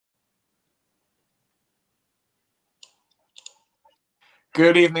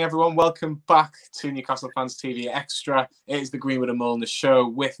Good evening, everyone. Welcome back to Newcastle Fans TV Extra. It is the Greenwood Mulliner show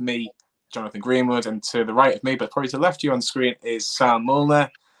with me, Jonathan Greenwood, and to the right of me, but probably to the left of you on screen, is Sam Mulliner,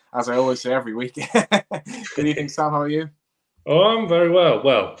 as I always say every week. Good evening, Sam. How are you? Oh, I'm very well.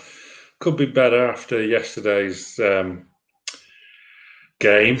 Well, could be better after yesterday's game,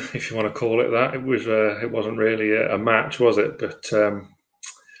 if you want to call it that. It wasn't really a match, was it? But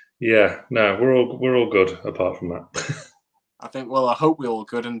yeah, no, we're all good apart from that. I hope we're all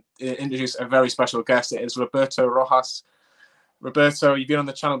good, and introduce a very special guest. It is Roberto Rojas. Roberto, you've been on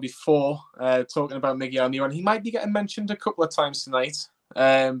the channel before talking about Miguel Almiron. He might be getting mentioned a couple of times tonight,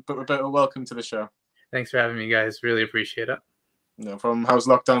 but Roberto, welcome to the show. Thanks for having me, guys. Really appreciate it. No problem. How's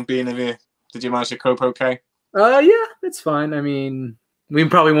lockdown been? Did you manage to cope okay? Yeah, it's fine. I mean, we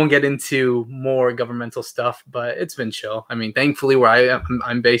probably won't get into more governmental stuff, but it's been chill. I mean, thankfully, where I am,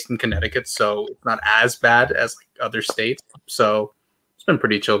 I'm based in Connecticut, so it's not as bad as like other states. So it's been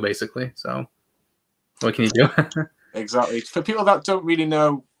pretty chill, basically. So what can you do? Exactly. For people that don't really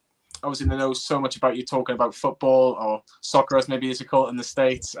know, obviously they know so much about you talking about football or soccer, as maybe as you call it in the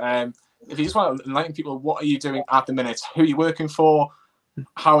States. If you just want to enlighten people, what are you doing at the minute? Who are you working for?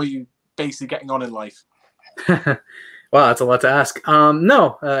 How are you basically getting on in life? Wow, that's a lot to ask.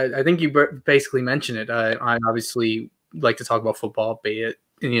 No, I think you basically mentioned it. I obviously like to talk about football, be it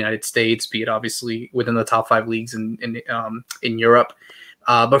in the United States, be it obviously within the top 5 leagues in Europe.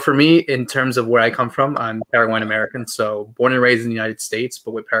 But for me, in terms of where I come from, I'm Paraguayan American, so born and raised in the United States,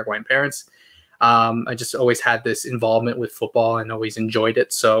 but with Paraguayan parents. I just always had this involvement with football and always enjoyed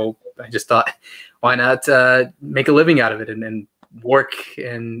it. So I just thought, why not make a living out of it and work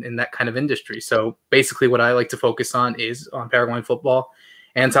in that kind of industry. So basically what I like to focus on is on Paraguayan football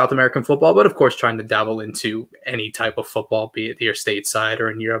and South American football, but of course trying to dabble into any type of football, be it here stateside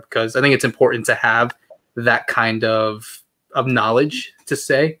or in Europe, because I think it's important to have that kind of knowledge to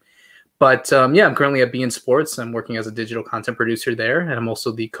say. But yeah, I'm currently at beIN Sports. I'm working as a digital content producer there, and I'm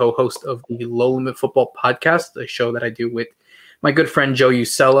also the co-host of the Low Limit Football podcast, a show that I do with my good friend Joe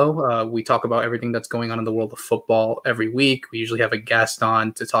Usello. We talk about everything that's going on in the world of football every week. We usually have a guest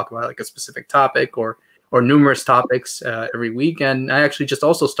on to talk about like a specific topic or numerous topics every week. And I actually just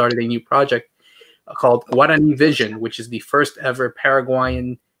also started a new project called Guarani Vision, which is the first ever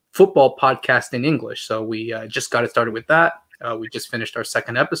Paraguayan football podcast in English. So we just got it started with that. We just finished our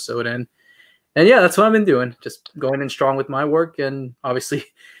 2nd episode, and yeah, that's what I've been doing. Just going in strong with my work, and obviously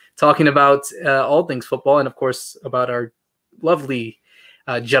talking about all things football, and of course about our lovely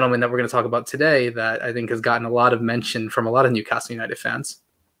gentleman that we're going to talk about today that I think has gotten a lot of mention from a lot of Newcastle United fans.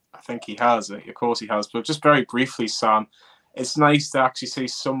 I think he has. Of course he has. But just very briefly, Sam, it's nice to actually see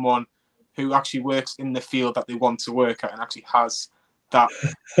someone who actually works in the field that they want to work at and actually has that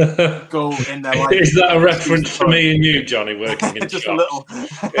goal in their life. Is that a reference to me and you, Johnny, working in just shops?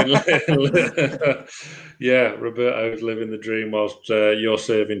 A little. Yeah, Roberto's living the dream whilst you're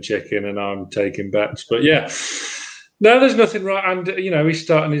serving chicken and I'm taking bets. But yeah, no, there's nothing right. And, he's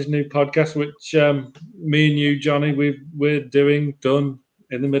starting his new podcast, which me and you, Johnny, we're done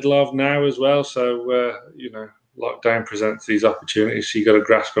in the middle of now as well. So, lockdown presents these opportunities. So you got to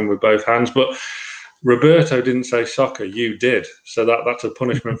grasp them with both hands. But Roberto didn't say soccer, you did. So that's a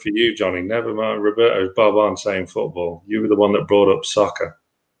punishment for you, Johnny. Never mind, Roberto's bob on saying football. You were the one that brought up soccer.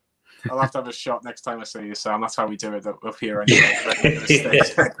 I'll have to have a shot next time I see you, Sam. That's how we do it up here anyway.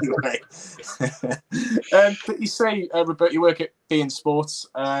 But you say, Roberto, you work at beIN Sports.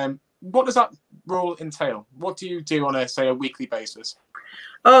 What does that role entail? What do you do on a weekly basis?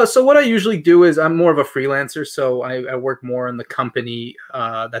 So what I usually do is I'm more of a freelancer. So I work more in the company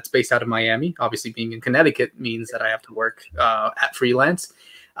that's based out of Miami. Obviously, being in Connecticut means that I have to work at freelance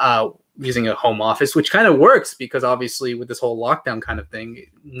using a home office, which kind of works because obviously with this whole lockdown kind of thing,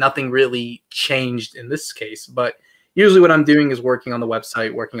 nothing really changed in this case. But usually what I'm doing is working on the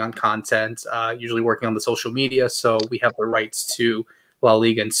website, working on content, usually working on the social media. So we have the rights to La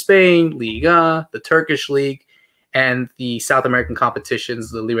Liga in Spain, Liga, the Turkish League, and the South American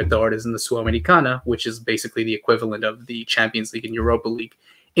competitions, the Libertadores and the Sudamericana, which is basically the equivalent of the Champions League and Europa League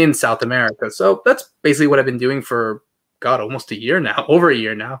in South America. So that's basically what I've been doing for, almost a year now, over a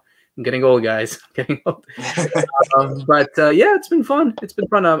year now. I'm getting old, guys. I'm getting old. But yeah, it's been fun. It's been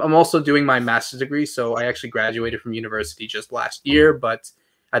fun. I'm also doing my master's degree. So I actually graduated from university just last year, but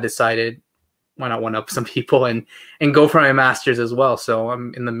I decided why not one up some people and go for my master's as well. So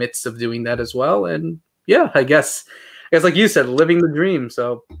I'm in the midst of doing that as well. And yeah, I guess like you said, living the dream.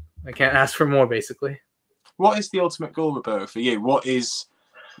 So I can't ask for more, basically. What is the ultimate goal, Roberto, for you? What is,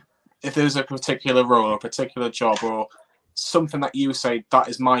 if there's a particular role or a particular job or something that you say, that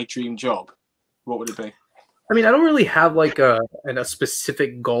is my dream job, what would it be? I mean, I don't really have like a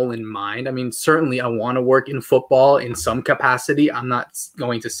specific goal in mind. I mean, certainly I want to work in football in some capacity. I'm not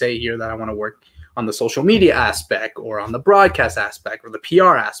going to say here that I want to work on the social media aspect or on the broadcast aspect or the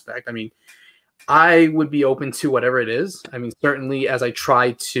PR aspect. I mean, I would be open to whatever it is. I mean, certainly as I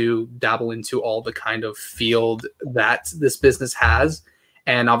try to dabble into all the kind of field that this business has,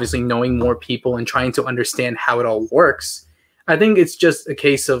 and obviously knowing more people and trying to understand how it all works, I think it's just a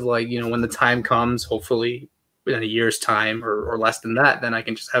case of like, you know, when the time comes, hopefully in a year's time or less than that, then I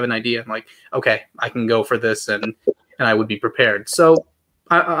can just have an idea. I'm like, okay, I can go for this, and I would be prepared. So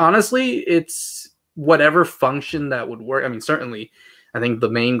honestly, it's whatever function that would work. I mean, certainly I think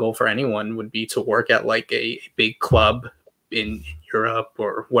the main goal for anyone would be to work at like a big club in Europe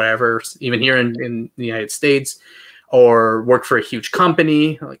or wherever, even here in the United States, or work for a huge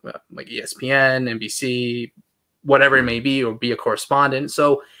company like ESPN, NBC, whatever it may be, or be a correspondent.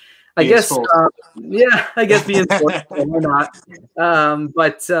 So I guess, I guess being sports, why not?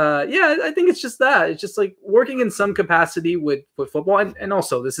 Yeah, I think it's just that. It's just like working in some capacity with football. And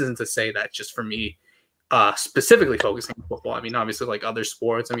also, this isn't to say that just for me, specifically focusing on football. I mean, obviously, like other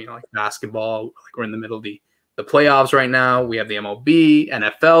sports, I mean, like basketball, like we're in the middle of the playoffs right now. We have the MLB,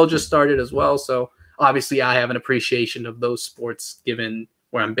 NFL just started as well. So obviously, I have an appreciation of those sports given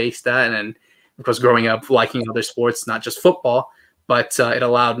where I'm based at. And of course, growing up liking other sports, not just football. But it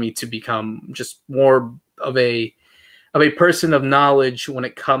allowed me to become just more of a person of knowledge when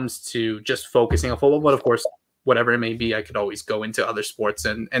it comes to just focusing on football. But of course, whatever it may be, I could always go into other sports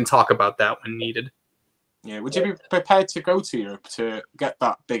and talk about that when needed. Yeah, would you be prepared to go to Europe to get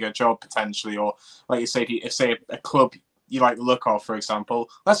that bigger job potentially, or like you say, if say a club you like the look of, for example,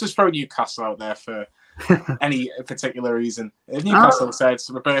 let's just throw Newcastle out there for any particular reason. If Newcastle said,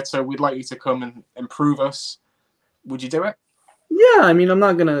 Roberto, we'd like you to come and improve us, would you do it? Yeah, I mean, I'm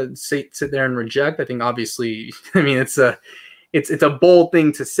not gonna sit there and reject. I think obviously, I mean, it's a bold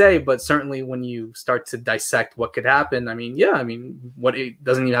thing to say, but certainly when you start to dissect what could happen, I mean, yeah, I mean, it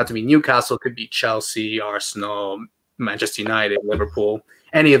doesn't even have to be Newcastle. It could be Chelsea, Arsenal, Manchester United, Liverpool,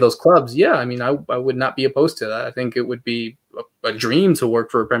 any of those clubs. Yeah, I mean, I would not be opposed to that. I think it would be a dream to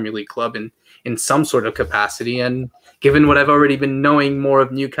work for a Premier League club in some sort of capacity. And given what I've already been knowing more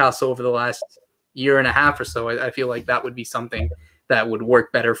of Newcastle over the last year and a half or so, I feel like that would be something that would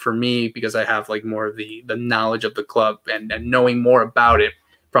work better for me because I have like more of the knowledge of the club and knowing more about it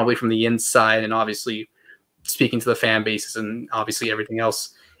probably from the inside, and obviously speaking to the fan bases and obviously everything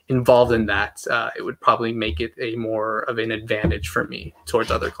else involved in that. It would probably make it a more of an advantage for me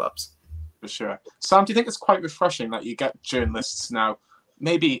towards other clubs. For sure. Sam, do you think it's quite refreshing that you get journalists now,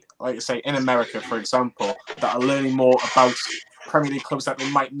 maybe like you say in America, for example, that are learning more about Premier League clubs that they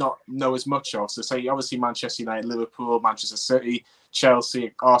might not know as much of? So say obviously Manchester United, Liverpool, Manchester City,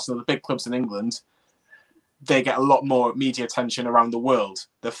 Chelsea, Arsenal, the big clubs in England, they get a lot more media attention around the world.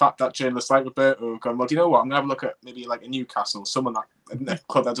 The fact that journalists like Roberto have gone, well, do you know what, I'm going to have a look at maybe like a Newcastle, someone that a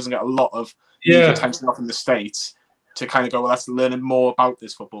club that doesn't get a lot of media attention off in the States, to kind of go, well, let's learn more about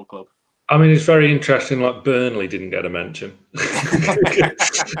this football club. I mean, it's very interesting. Like Burnley didn't get a mention.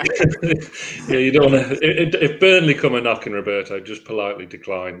 Yeah, you don't want to. If Burnley come a knocking, Roberto, just politely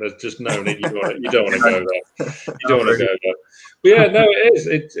decline. There's just no need. You don't want to go there. You don't want to go there. But yeah, no, it is.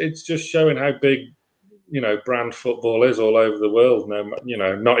 It's just showing how big, brand football is all over the world.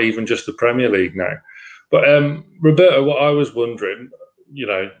 No, not even just the Premier League now. But Roberto, what I was wondering,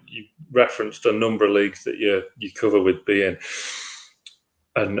 you referenced a number of leagues that you cover with beIN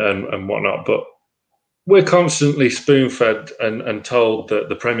and whatnot, but we're constantly spoon-fed and told that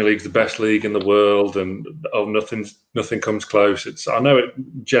the Premier League's the best league in the world, and nothing comes close. I know it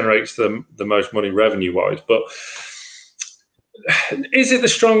generates the most money revenue-wise, but is it the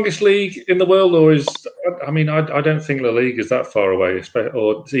strongest league in the world, or I don't think La Liga is that far away,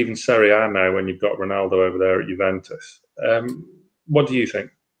 or even Serie A now when you've got Ronaldo over there at Juventus. What do you think?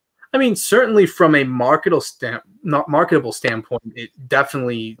 I mean, certainly from a marketable standpoint, it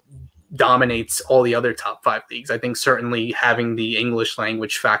definitely dominates all the other top 5 leagues. I think certainly having the English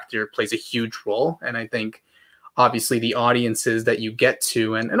language factor plays a huge role. And I think obviously the audiences that you get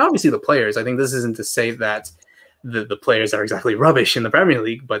to, and obviously the players, I think this isn't to say that the players are exactly rubbish in the Premier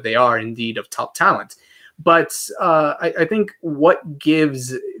League, but they are indeed of top talent. But I think what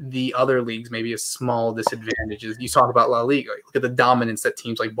gives the other leagues maybe a small disadvantage is you talk about La Liga. Look at the dominance that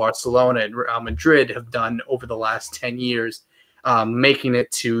teams like Barcelona and Real Madrid have done over the last 10 years, making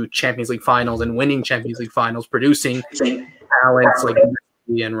it to Champions League finals and winning Champions League finals, producing talents like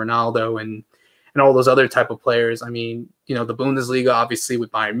Messi and Ronaldo and all those other type of players. I mean, the Bundesliga, obviously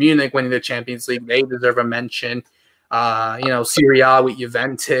with Bayern Munich winning the Champions League, they deserve a mention. Serie A with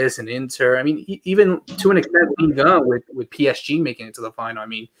Juventus and Inter. I mean, even to an extent, Liga with PSG making it to the final. I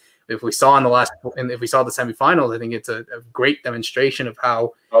mean, if we saw the semifinals, I think it's a great demonstration of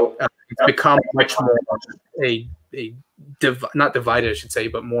how it's become much more not divided, I should say,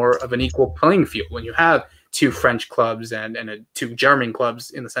 but more of an equal playing field when you have two French clubs and two German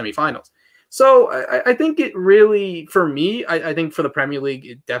clubs in the semifinals. So I think it really, for me, I think for the Premier League,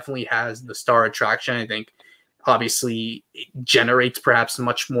 it definitely has the star attraction. I think obviously it generates perhaps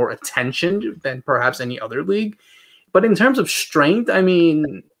much more attention than perhaps any other league. But in terms of strength, I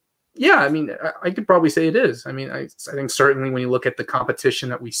mean, yeah, I mean, I could probably say it is. I mean, I think certainly when you look at the competition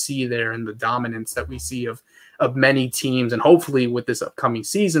that we see there and the dominance that we see of many teams, and hopefully with this upcoming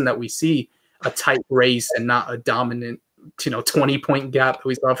season that we see a tight race and not a dominant, 20-point gap that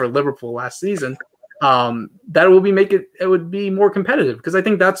we saw for Liverpool last season, that it would be more competitive, because I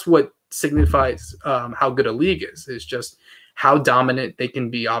think that's what signifies how good a league is just how dominant they can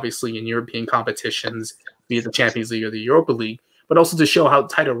be, obviously in European competitions, be it the Champions League or the Europa League, but also to show how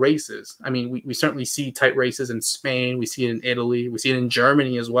tight a race is. I mean, we certainly see tight races in Spain, we see it in Italy, we see it in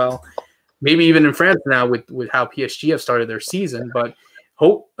Germany as well, maybe even in France now with how PSG have started their season. But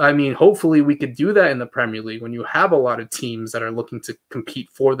hopefully we could do that in the Premier League when you have a lot of teams that are looking to compete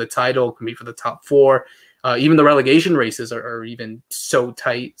for the title, compete for the top four. Even the relegation races are even so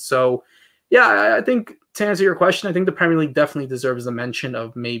tight. So, yeah, I think to answer your question, I think the Premier League definitely deserves a mention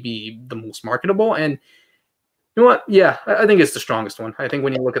of maybe the most marketable. And you know what? Yeah, I think it's the strongest one. I think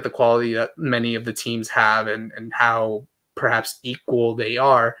when you look at the quality that many of the teams have and how perhaps equal they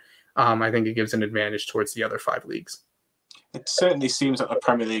are, I think it gives an advantage towards the other five leagues. It certainly seems that the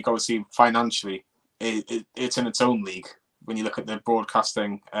Premier League, obviously financially, it's in its own league. When you look at the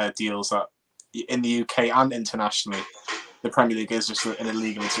broadcasting deals that in the UK and internationally, the Premier League is just in a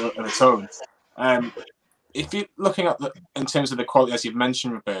league of its own. If you're looking at in terms of the quality, as you've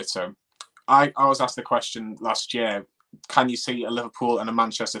mentioned, Roberto, I was asked the question last year: can you see a Liverpool and a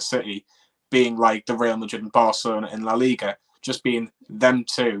Manchester City being like the Real Madrid and Barcelona in La Liga, just being them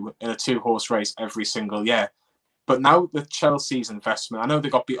two in a two-horse race every single year? But now with Chelsea's investment, I know they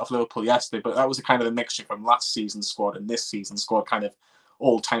got beat off Liverpool yesterday, but that was a kind of a mixture from last season's squad and this season's squad kind of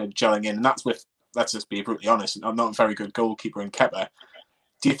all kind of gelling in. And that's with, let's just be brutally honest, I'm not a very good goalkeeper in Kepa.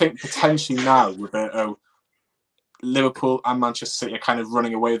 Do you think potentially now, Roberto, Liverpool and Manchester City are kind of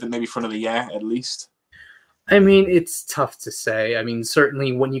running away with it maybe for another year at least? I mean, it's tough to say. I mean,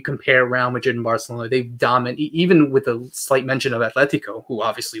 certainly when you compare Real Madrid and Barcelona, they've dominated, even with a slight mention of Atletico, who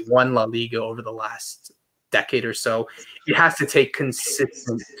obviously won La Liga over the last decade or so. It has to take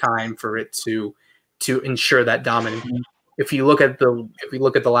consistent time for it to ensure that dominance. If you look at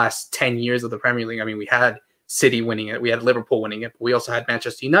the last 10 years of the Premier League, I mean, we had City winning it, we had Liverpool winning it, but we also had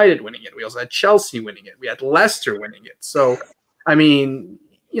Manchester United winning it, we also had Chelsea winning it, we had Leicester winning it. So, I mean,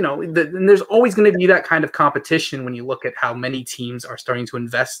 and there's always going to be that kind of competition when you look at how many teams are starting to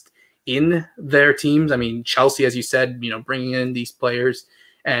invest in their teams. I mean, Chelsea, as you said, bringing in these players.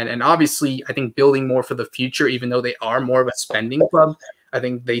 And obviously, I think building more for the future, even though they are more of a spending club, I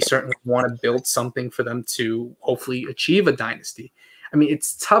think they certainly want to build something for them to hopefully achieve a dynasty. I mean,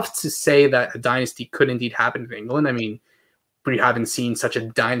 it's tough to say that a dynasty could indeed happen in England. I mean, we haven't seen such a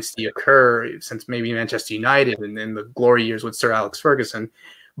dynasty occur since maybe Manchester United and in the glory years with Sir Alex Ferguson.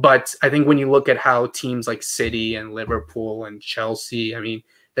 But I think when you look at how teams like City and Liverpool and Chelsea, I mean,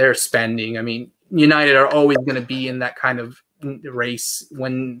 they're spending. I mean, United are always going to be in that kind of race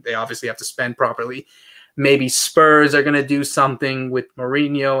when they obviously have to spend properly. Maybe Spurs are going to do something with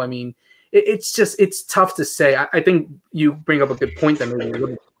Mourinho. I mean, it's tough to say. I think you bring up a good point that maybe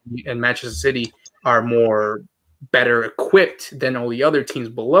Liverpool and Manchester City are better equipped than all the other teams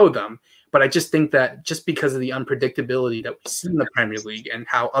below them. But I just think that just because of the unpredictability that we see in the Premier League and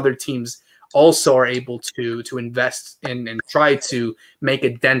how other teams also are able to invest in and try to make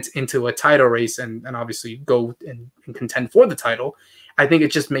a dent into a title race and obviously go and contend for the title, I think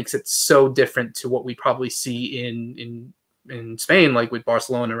it just makes it so different to what we probably see in Spain, like with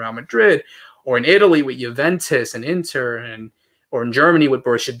Barcelona and Real Madrid, or in Italy with Juventus and Inter, or in Germany with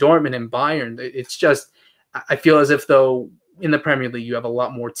Borussia Dortmund and Bayern. It's just, I feel as if though in the Premier League you have a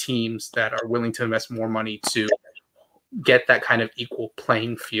lot more teams that are willing to invest more money to get that kind of equal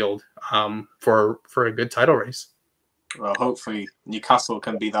playing field for a good title race. Well, hopefully Newcastle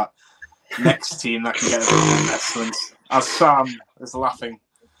can be that next team that can get a bit of investment. As Sam is laughing.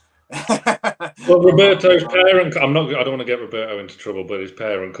 Well, Roberto's parent, I don't want to get Roberto into trouble, but his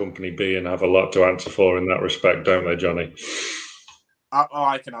parent company being have a lot to answer for in that respect, don't they, Johnny?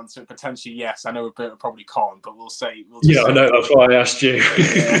 I can answer it potentially. Yes, I know Roberto probably can't, but we'll say. Yeah, I know. That's why I asked you.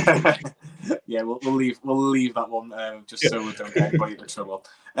 Yeah, we'll leave that one just so we don't get anybody into trouble.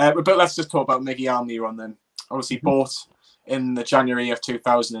 But let's just talk about Miguel Almiron then. Obviously bought in the January of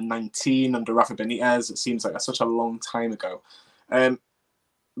 2019 under Rafa Benitez. It seems like that's such a long time ago.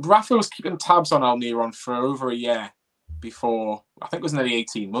 Rafa was keeping tabs on Almiron for over a year before. I think it was nearly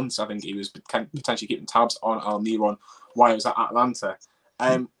 18 months. I think he was potentially keeping tabs on Almiron while he was at Atlanta.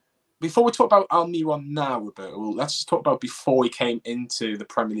 Before we talk about Almiron now, Roberto, let's just talk about before he came into the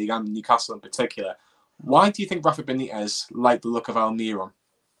Premier League and Newcastle in particular. Why do you think Rafa Benitez liked the look of Almiron?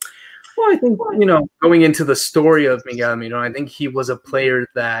 Well, I think, going into the story of Miguel Almiron, I think he was a player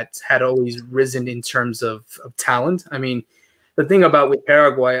that had always risen in terms of talent. I mean, the thing about with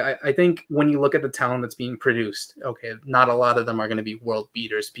Paraguay, I think when you look at the talent that's being produced, okay, not a lot of them are going to be world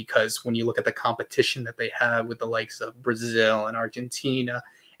beaters, because when you look at the competition that they have with the likes of Brazil and Argentina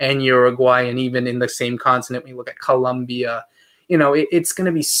and Uruguay, and even in the same continent, when you look at Colombia, it's going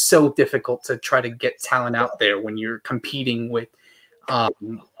to be so difficult to try to get talent out there when you're competing with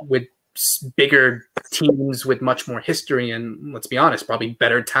bigger teams with much more history and, let's be honest, probably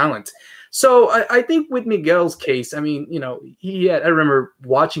better talent. So I think with Miguel's case, I mean, I remember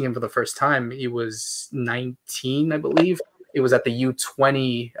watching him for the first time. He was 19, I believe. It was at the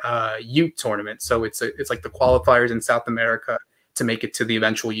U20 youth tournament. So it's like the qualifiers in South America to make it to the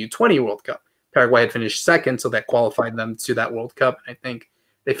eventual U20 World Cup. Paraguay had finished second, so that qualified them to that World Cup. I think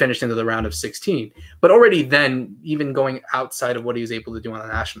they finished into the round of 16. But already then, even going outside of what he was able to do on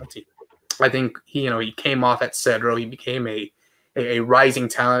the national team, I think he came off at Cerro. He became a rising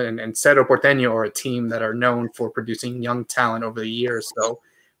talent, and Cerro Porteño are a team that are known for producing young talent over the years. So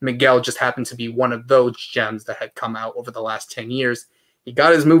Miguel just happened to be one of those gems that had come out over the last 10 years. He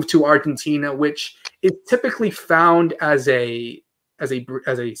got his move to Argentina, which is typically found as a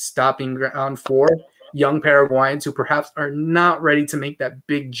stopping ground for young Paraguayans who perhaps are not ready to make that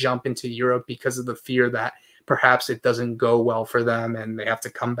big jump into Europe because of the fear that perhaps it doesn't go well for them and they have to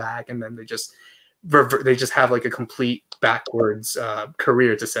come back, and then they just have like a complete backwards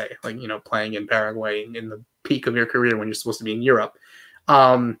career, to say, like, playing in Paraguay in the peak of your career when you're supposed to be in Europe.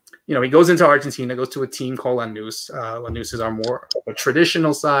 He goes into Argentina, goes to a team called Lanús. Lanús is our more of a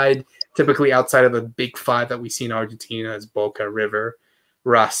traditional side, typically outside of the big five that we see in Argentina as Boca, River,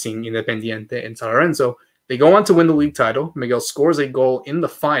 Racing, Independiente, and San Lorenzo. They go on to win the league title. Miguel scores a goal in the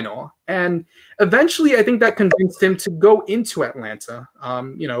final, and eventually I think that convinced him to go into Atlanta.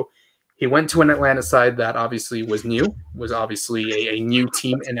 He went to an Atlanta side that obviously was new, was obviously a new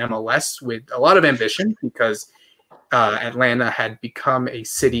team in MLS with a lot of ambition, because Atlanta had become a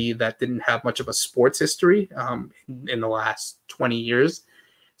city that didn't have much of a sports history in the last 20 years.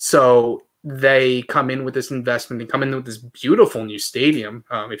 So they come in with this investment. They come in with this beautiful new stadium.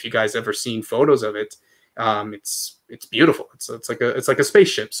 If you guys ever seen photos of it, it's beautiful. It's like a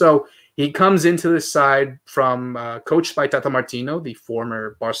spaceship. So he comes into this side from coached by Tata Martino, the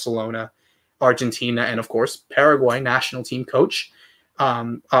former Barcelona, Argentina, and of course Paraguay national team coach.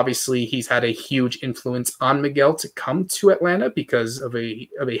 Obviously, he's had a huge influence on Miguel to come to Atlanta because of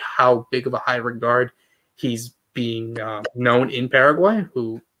how big of a high regard he's being known in Paraguay,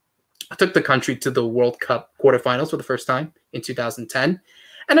 who took the country to the World Cup quarterfinals for the first time in 2010.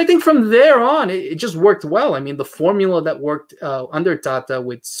 And I think from there on, it just worked well. I mean, the formula that worked under Tata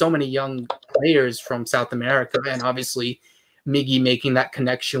with so many young players from South America, and obviously Miggy making that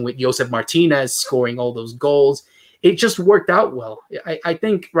connection with Josef Martinez, scoring all those goals, it just worked out well. I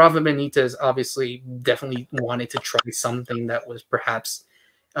think Rafa Benitez obviously definitely wanted to try something that was perhaps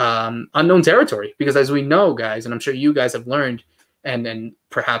unknown territory, because as we know, guys, and I'm sure you guys have learned and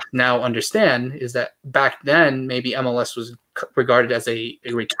perhaps now understand, is that back then maybe MLS was regarded as a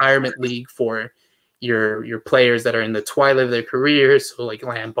retirement league for your players that are in the twilight of their careers, so like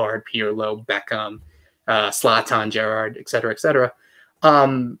Lampard, Pirlo, Beckham, Zlatan, Gerrard, et cetera, et cetera.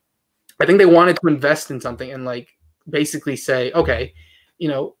 I think they wanted to invest in something and like basically say, okay,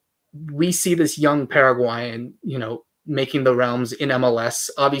 we see this young Paraguayan, making the realms in MLS,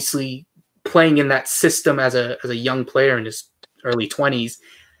 obviously playing in that system as a young player in his early 20s,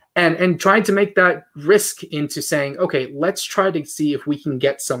 and trying to make that risk into saying, okay, let's try to see if we can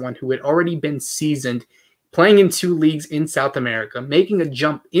get someone who had already been seasoned, playing in 2 leagues in South America, making a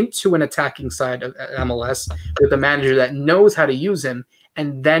jump into an attacking side of MLS with a manager that knows how to use him,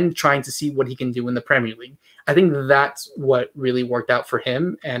 and then trying to see what he can do in the Premier League. I think that's what really worked out for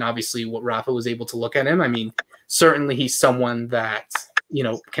him, and obviously what Rafa was able to look at him. I mean, certainly he's someone that,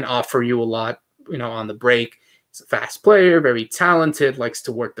 can offer you a lot, on the break. He's a fast player, very talented, likes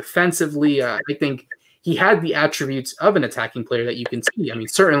to work defensively. I think he had the attributes of an attacking player that you can see. I mean,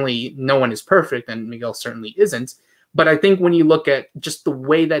 certainly no one is perfect, and Miguel certainly isn't. But I think when you look at just the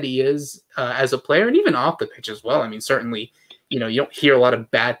way that he is as a player, and even off the pitch as well, I mean, certainly, you don't hear a lot of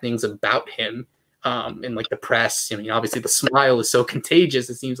bad things about him in like the press. I mean, obviously the smile is so contagious.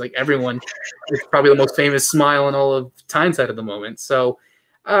 It seems like everyone is probably the most famous smile in all of Tyneside at the moment. So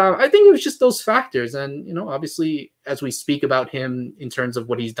I think it was just those factors. And, obviously, as we speak about him in terms of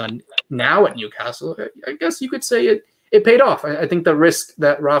what he's done now at Newcastle, I guess you could say it paid off. I think the risk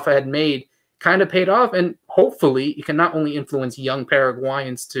that Rafa had made kind of paid off, and hopefully it can not only influence young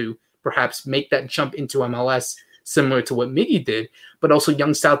Paraguayans to perhaps make that jump into MLS similar to what Miggy did, but also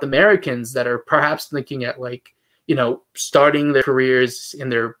young South Americans that are perhaps thinking at starting their careers in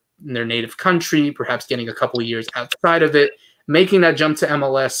their native country, perhaps getting a couple of years outside of it, making that jump to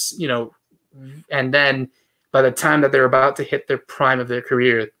MLS, and then by the time that they're about to hit their prime of their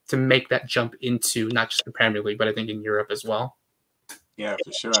career, to make that jump into not just the Premier League, but I think in Europe as well. Yeah,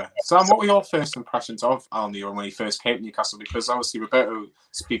 for sure. Sam, what were your first impressions of Almiron when he first came to Newcastle? Because obviously Roberto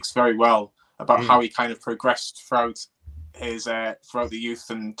speaks very well about how he kind of progressed throughout his throughout the youth,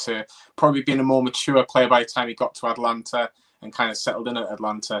 and to probably being a more mature player by the time he got to Atlanta and kind of settled in at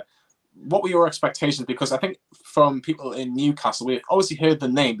Atlanta. What were your expectations? Because I think from people in Newcastle, we obviously heard the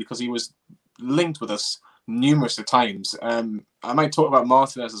name because he was linked with us numerous times. I might talk about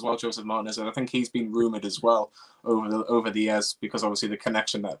Martinez as well, Joseph Martinez, and I think he's been rumoured as well over the years because obviously the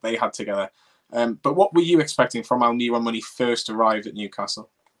connection that they had together. But what were you expecting from Almiron when he first arrived at Newcastle?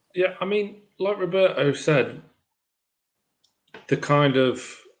 Yeah, I mean, like Roberto said, the kind of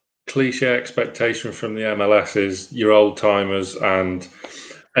cliche expectation from the MLS is your old timers, and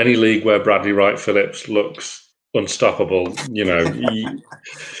any league where Bradley Wright Phillips looks unstoppable,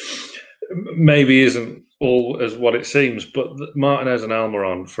 maybe isn't all as what it seems, but Martinez and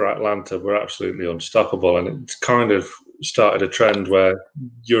Almiron for Atlanta were absolutely unstoppable, and it's kind of started a trend where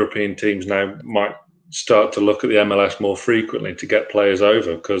European teams now might start to look at the MLS more frequently to get players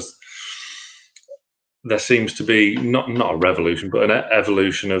over, because there seems to be not a revolution, but an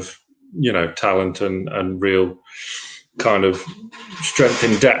evolution of talent and real kind of strength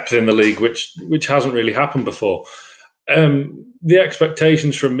in depth in the league, which hasn't really happened before. The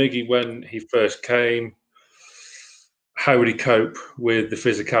expectations from Miggy when he first came, how would he cope with the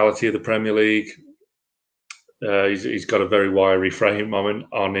physicality of the Premier League? He's got a very wiry frame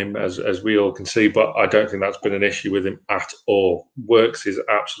on him, as we all can see, but I don't think that's been an issue with him at all. Works his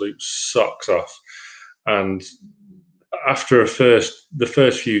absolute socks off. And after the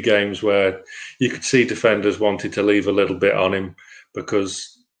first few games where you could see defenders wanted to leave a little bit on him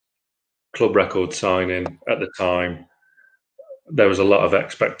because club record signing at the time, there was a lot of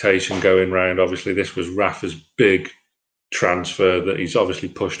expectation going round. Obviously, this was Rafa's big transfer that he's obviously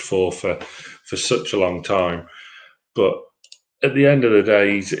pushed for such a long time. But at the end of the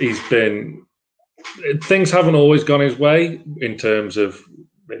day, he's been... Things haven't always gone his way in terms of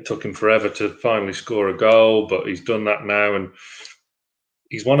it took him forever to finally score a goal, but he's done that now, and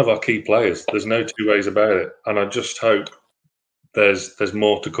he's one of our key players. There's no two ways about it. And I just hope there's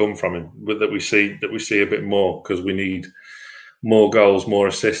more to come from him, that we see a bit more, because we need more goals, more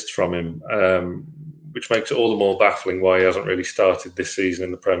assists from him, which makes it all the more baffling why he hasn't really started this season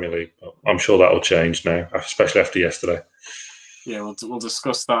in the Premier League. But I'm sure that will change now, especially after yesterday. Yeah, we'll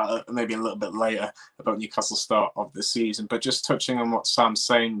discuss that maybe a little bit later about Newcastle's start of the season. But just touching on what Sam's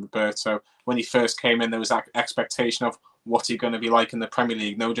saying, Roberto, when he first came in, there was that expectation of what he's going to be like in the Premier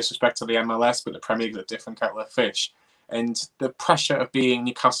League. No disrespect to the MLS, but the Premier League is a different kettle of fish. And the pressure of being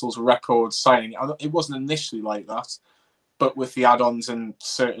Newcastle's record signing, it wasn't initially like that. But with the add-ons and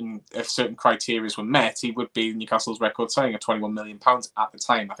if certain criteria were met, he would be Newcastle's record signing at £21 million at the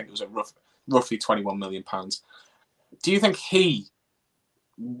time. I think it was at roughly £21 million. Do you think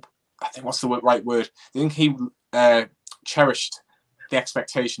what's the right word? Do you think he cherished the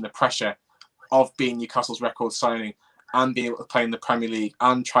expectation, the pressure of being Newcastle's record signing and being able to play in the Premier League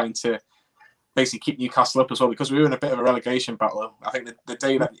and trying to basically keep Newcastle up as well? Because we were in a bit of a relegation battle. I think the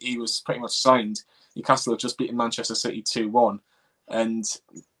day that he was pretty much signed, Newcastle had just beaten Manchester City 2-1. And,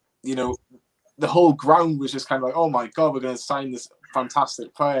 the whole ground was just kind of like, oh my God, we're going to sign this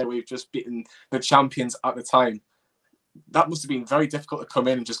fantastic player. We've just beaten the champions at the time. That must have been very difficult to come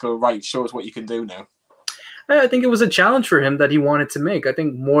in and just go, right, show us what you can do now. I think it was a challenge for him that he wanted to make. I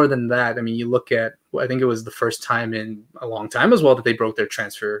think more than that, I mean, you look at, I think it was the first time in a long time as well that they broke their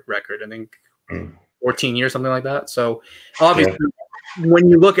transfer record. I think 14 years, something like that. So obviously, when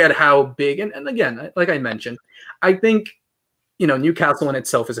you look at how big, and again, like I mentioned, I think, Newcastle in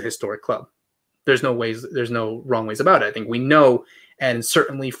itself is a historic club. There's no wrong ways about it. I think we know And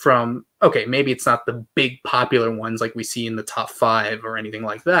certainly from, okay, maybe it's not the big popular ones like we see in the top 5 or anything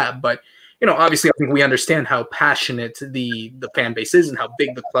like that, but obviously I think we understand how passionate the fan base is and how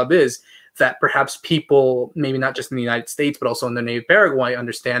big the club is, that perhaps people, maybe not just in the United States, but also in the native Paraguay,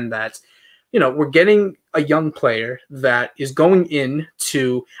 understand that, we're getting a young player that is going in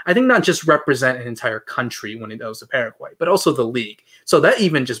to, I think, not just represent an entire country when it goes to Paraguay, but also the league. So that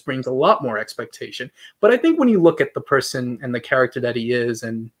even just brings a lot more expectation. But I think when you look at the person and the character that he is,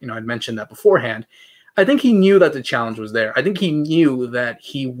 and, I'd mentioned that beforehand, I think he knew that the challenge was there. I think he knew that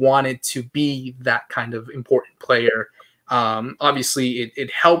he wanted to be that kind of important player. Obviously,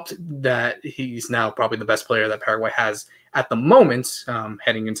 it helped that he's now probably the best player that Paraguay has at the moment,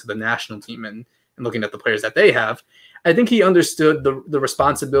 heading into the national team and looking at the players that they have. I think he understood the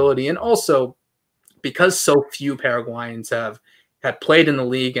responsibility, and also because so few Paraguayans had played in the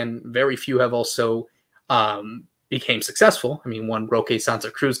league and very few have also became successful. I mean, one Roque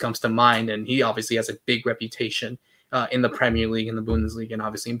Santa Cruz comes to mind, and he obviously has a big reputation in the Premier League, in the Bundesliga, and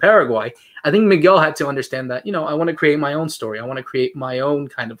obviously in Paraguay. I think Miguel had to understand that, I want to create my own story. I want to create my own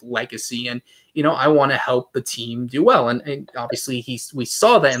kind of legacy, and, I want to help the team do well. And obviously we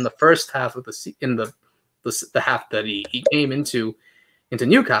saw that in the first half of the half that he came into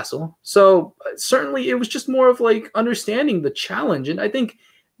Newcastle. So certainly it was just more of like understanding the challenge. And I think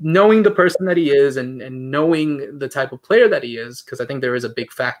knowing the person that he is and knowing the type of player that he is, because I think there is a big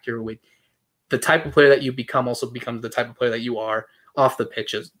factor with the type of player that you become also becomes the type of player that you are off the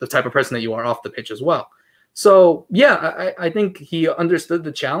pitches, the type of person that you are off the pitch as well. So yeah, I think he understood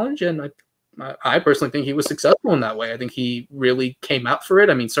the challenge, and I personally think he was successful in that way. I think he really came out for it.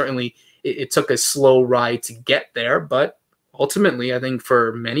 I mean, certainly it took a slow ride to get there, but ultimately I think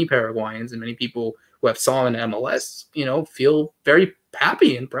for many Paraguayans and many people who have saw in MLS, feel very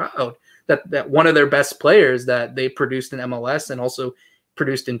happy and proud that one of their best players that they produced in MLS and also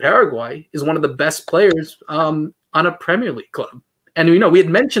produced in Paraguay is one of the best players on a Premier League club. And, we had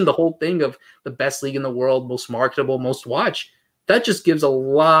mentioned the whole thing of the best league in the world, most marketable, most watched. That just gives a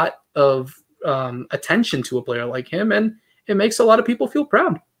lot of attention to a player like him, and it makes a lot of people feel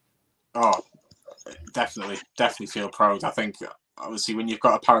proud. Oh, definitely feel proud. I think, obviously, when you've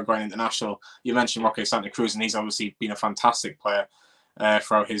got a Paraguayan international, you mentioned Roque Santa Cruz, and he's obviously been a fantastic player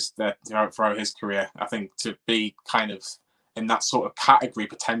throughout his career. I think to be kind of in that sort of category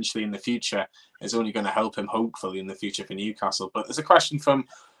potentially in the future is only going to help him, hopefully, in the future for Newcastle. But there's a question from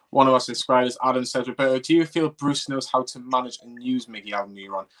one of our subscribers. Adam says, Roberto, do you feel Bruce knows how to manage and use Miguel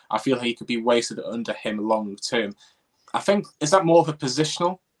Almiron? I feel he could be wasted under him long term. I think, is that more of a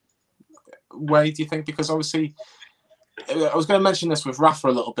positional way, do you think? Because obviously, I was going to mention this with Rafa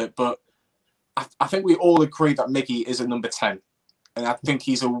a little bit, but I think we all agree that Miggy is a number 10. And I think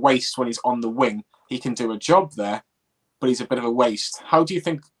he's a waste when he's on the wing. He can do a job there, but he's a bit of a waste. How do you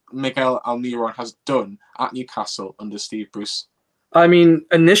think Miguel Almiron has done at Newcastle under Steve Bruce? I mean,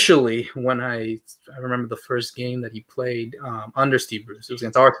 initially, when I remember the first game that he played under Steve Bruce, it was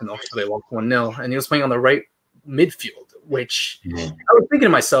against Arsenal. So they lost 1-0, and he was playing on the right midfield, which I was thinking to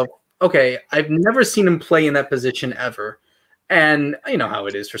myself, okay, I've never seen him play in that position ever. And you know how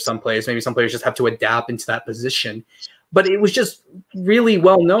it is for some players. Maybe some players just have to adapt into that position. But it was just really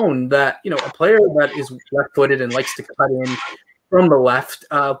well known that, a player that is left-footed and likes to cut in from the left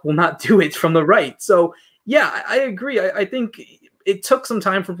will not do it from the right. So, yeah, I agree. I think it took some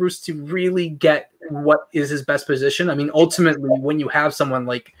time for Bruce to really get what is his best position. I mean, ultimately, when you have someone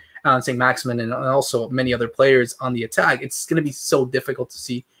like saint-maximin and also many other players on the attack, it's going to be so difficult to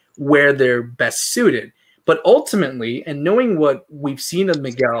see where they're best suited. But ultimately, and knowing what we've seen of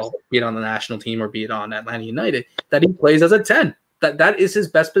Miguel, be it on the national team or be it on Atlanta United, that he plays as a 10. That is his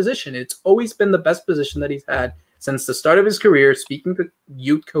best position. It's always been the best position that he's had since the start of his career, speaking to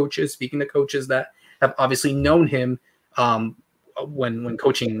youth coaches, speaking to coaches that have obviously known him when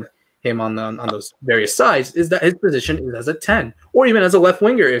coaching him on those various sides, is that his position is as a 10 or even as a left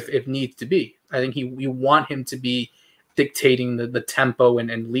winger if needs to be. I think we want him to be dictating the tempo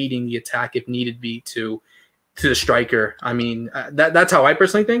and leading the attack if needed be to the striker. I mean, that's how I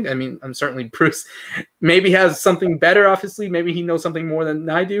personally think. I mean, I'm certainly Bruce maybe has something better, obviously. Maybe he knows something more than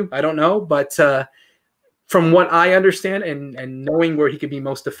I do. I don't know. But from what I understand and knowing where he could be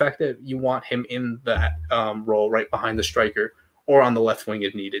most effective, you want him in that role right behind the striker or on the left wing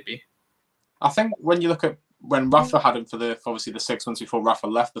if needed be. I think when you look at when Rafa had him for obviously the 6 months before Rafa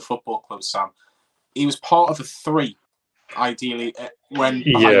left the football club, Sam, he was part of a 3, ideally, when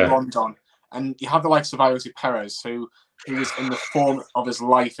behind Rondon. And you have the likes of Ayoze Perez, who was in the form of his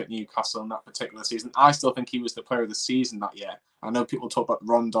life at Newcastle in that particular season. I still think he was the player of the season that year. I know people talk about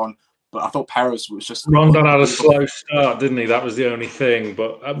Rondon But I thought Perez was just... Rondon had a slow start, didn't he? That was the only thing.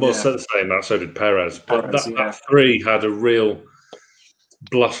 But saying that, so did Perez. But that three had a real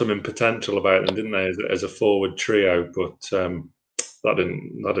blossoming potential about them, didn't they, as a forward trio? But that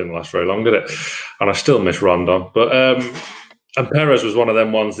didn't last very long, did it? And I still miss Rondon. But and Perez was one of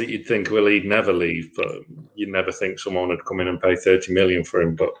them ones that you'd think, well, he'd never leave, but you'd never think someone would come in and pay 30 million for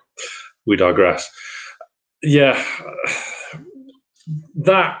him. But we digress. Yeah,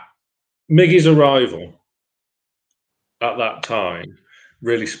 that Miggy's arrival at that time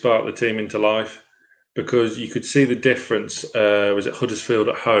really sparked the team into life, because you could see the difference. Was it Huddersfield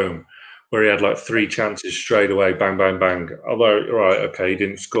at home, where he had like 3 chances straight away, bang, bang, bang. Although, right, okay, he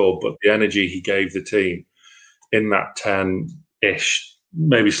didn't score, but the energy he gave the team in that 10-ish,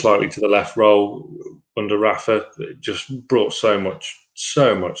 maybe slightly to the left role under Rafa, it just brought so much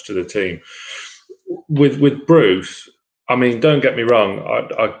to the team. With Bruce, I mean, don't get me wrong,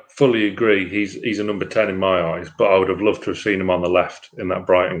 I fully agree. He's a number 10 in my eyes, but I would have loved to have seen him on the left in that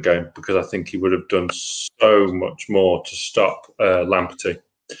Brighton game, because I think he would have done so much more to stop Lamptey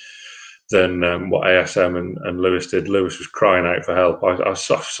than what ASM and Lewis did. Lewis was crying out for help. I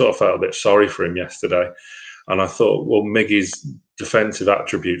sort of felt a bit sorry for him yesterday. And I thought, well, Miggy's defensive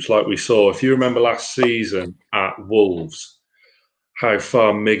attributes, like we saw, if you remember last season at Wolves, how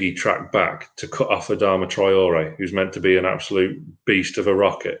far Miggy tracked back to cut off Adama Traore, who's meant to be an absolute beast of a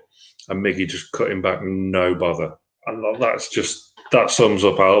rocket, and Miggy just cut him back, no bother. And that sums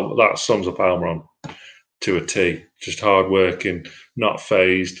up Almiron to a T. Just hard-working, not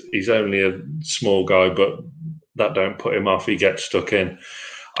phased. He's only a small guy, but that don't put him off. He gets stuck in.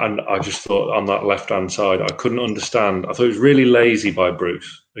 And I just thought on that left-hand side, I couldn't understand. I thought it was really lazy by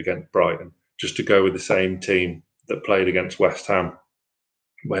Bruce against Brighton, just to go with the same team that played against West Ham,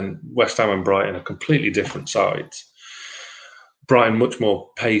 when West Ham and Brighton are completely different sides. Brighton, much more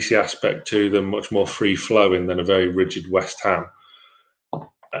pacey aspect to them, much more free-flowing than a very rigid West Ham.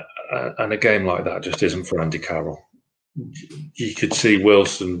 And a game like that just isn't for Andy Carroll. You could see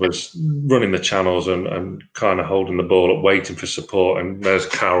Wilson was running the channels and kind of holding the ball up, waiting for support, and there's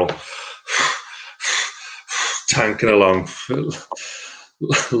Carroll tanking along,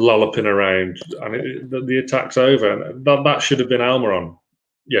 lolloping around, and the attack's over. And that should have been Almiron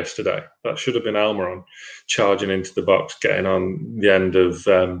yesterday. That should have been Almiron charging into the box, getting on the end of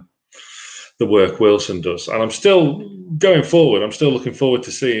the work Wilson does. And I'm still going forward. I'm still looking forward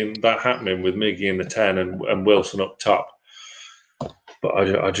to seeing that happening with Miggy in the 10 and Wilson up top. But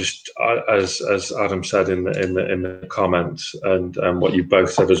I just, as Adam said in the comments, and what you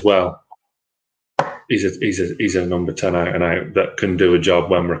both said as well, he's a number 10 out and out that can do a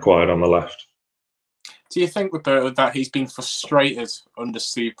job when required on the left. Do you think, Roberto, that he's been frustrated under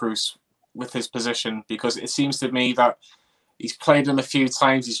Steve Bruce with his position? Because it seems to me that he's played him a few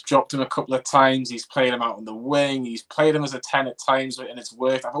times, he's dropped him a couple of times, he's played him out on the wing, he's played him as a 10 at times, and it's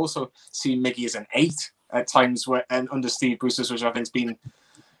worked. I've also seen Miggy as an 8 at times, and under Steve Bruce, which I think has been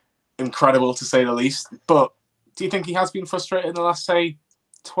incredible to say the least. But do you think he has been frustrated in the last, say,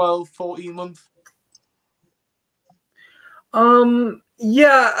 12, 14 months?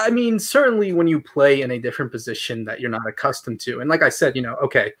 Yeah, I mean, certainly when you play in a different position that you're not accustomed to, and like I said,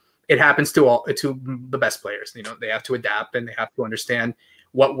 okay, it happens to the best players. They have to adapt and they have to understand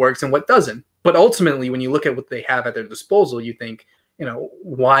what works and what doesn't. But ultimately, when you look at what they have at their disposal, you think,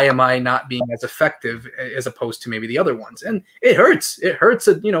 why am I not being as effective as opposed to maybe the other ones? And it hurts. It hurts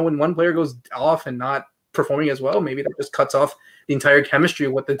that, when one player goes off and not performing as well, maybe that just cuts off the entire chemistry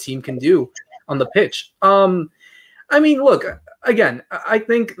of what the team can do on the pitch. I mean, look, again, I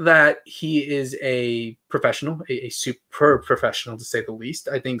think that he is a professional, a superb professional, to say the least.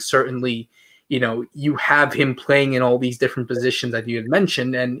 I think certainly, you have him playing in all these different positions that you had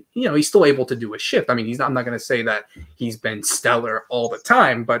mentioned, and, he's still able to do a shift. I mean, I'm not going to say that he's been stellar all the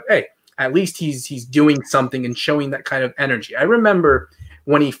time, but hey, at least he's doing something and showing that kind of energy. I remember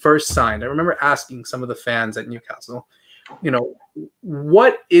when he first signed, I remember asking some of the fans at Newcastle,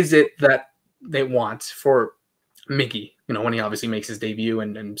 what is it that they want for Miggy, when he obviously makes his debut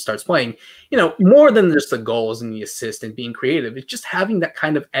and starts playing, more than just the goals and the assist and being creative. It's just having that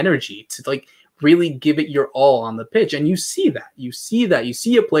kind of energy to really give it your all on the pitch. And you see that. You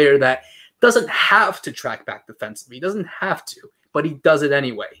see a player that doesn't have to track back defensively. He doesn't have to, but he does it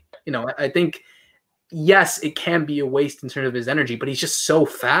anyway. I think, yes, it can be a waste in terms of his energy, but he's just so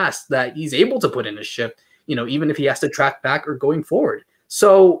fast that he's able to put in a shift, even if he has to track back or going forward.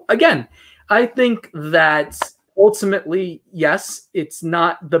 So again, I think that ultimately, yes, it's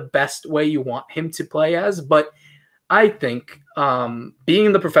not the best way you want him to play as, but I think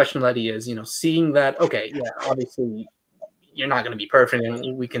being the professional that he is, seeing that, okay, yeah, obviously you're not going to be perfect,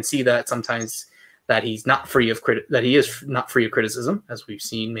 and we can see that sometimes that he's not free of not free of criticism, as we've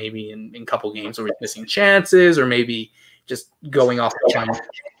seen maybe in a couple games where he's missing chances, or maybe just going off the line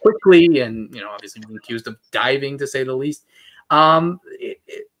quickly, and obviously being accused of diving, to say the least.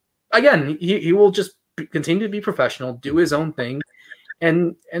 Again, he will just continue to be professional, do his own thing,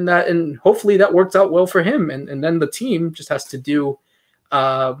 and hopefully that works out well for him, and then the team just has to do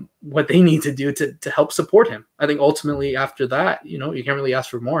what they need to do to help support him. I think ultimately after that, you can't really ask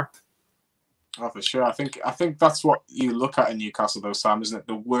for more. Oh, for sure. I think that's what you look at in Newcastle, though, Sam, isn't it?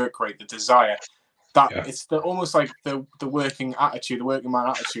 The work rate, the desire. It's almost like the working attitude, the working man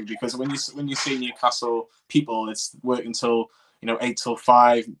attitude. Because when you see Newcastle people, it's work until 8 till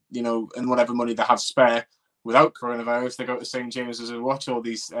 5, and whatever money they have spare. Without coronavirus, they go to St. James's and watch all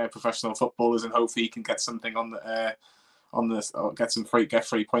these professional footballers, and hopefully you can get something get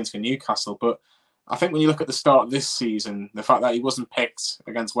 3 points for Newcastle. But I think when you look at the start of this season, the fact that he wasn't picked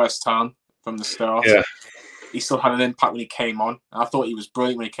against West Ham from the start, he still had an impact when he came on. And I thought he was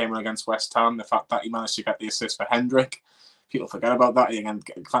brilliant when he came on against West Ham. The fact that he managed to get the assist for Hendrick, people forget about that. He again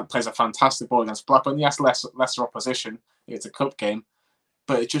plays a fantastic ball against Blackburn. Yes, lesser opposition. It's a cup game,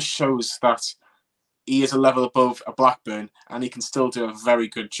 but it just shows that he is a level above a Blackburn, and he can still do a very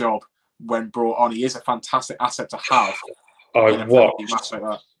good job when brought on. He is a fantastic asset to have in a match like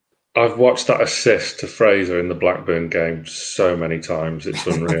that. I've watched that assist to Fraser in the Blackburn game so many times. It's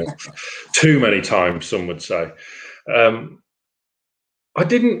unreal. Too many times, some would say. I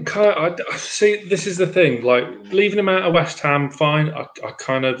didn't see. This is the thing. Like, leaving him out of West Ham, fine. I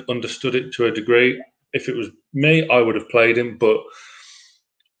kind of understood it to a degree. If it was me, I would have played him. But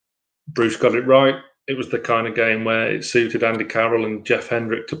Bruce got it right. It was the kind of game where it suited Andy Carroll and Jeff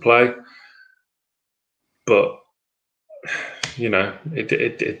Hendrick to play. But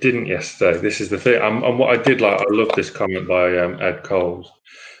it didn't yesterday. This is the thing. And what I did like, I love this comment by Ed Coles.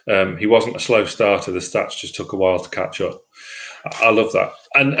 He wasn't a slow starter. The stats just took a while to catch up. I love that.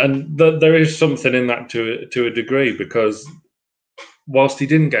 And there is something in that to a degree, because whilst he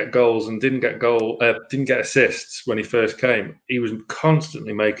didn't get goals and didn't get assists when he first came, he was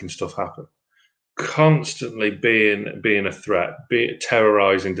constantly making stuff happen. Constantly being a threat,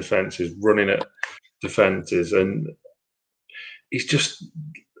 terrorizing defenses, running at defenses, and he's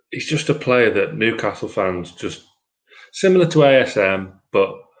just a player that Newcastle fans just, similar to ASM,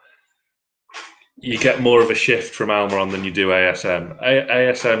 but you get more of a shift from Almiron than you do ASM.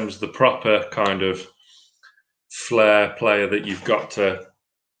 ASM's the proper kind of flair player that you've got to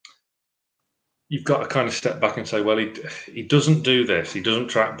kind of step back and say, well, he doesn't do this, he doesn't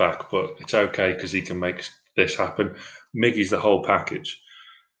track back, but it's okay because he can make this happen. Miggy's the whole package,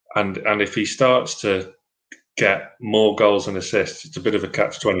 and if he starts to get more goals and assists, it's a bit of a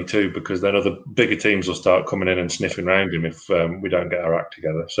catch-22, because then other bigger teams will start coming in and sniffing around him if we don't get our act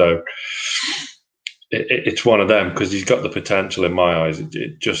together. So it's one of them, because he's got the potential in my eyes.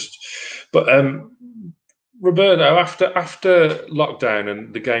 But Roberto, after lockdown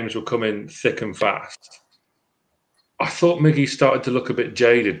and the games were coming thick and fast, I thought Miggy started to look a bit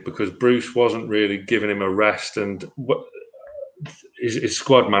jaded, because Bruce wasn't really giving him a rest, and his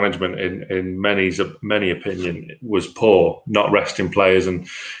squad management, in many opinion, was poor, not resting players, and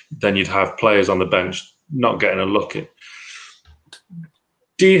then you'd have players on the bench not getting a look in.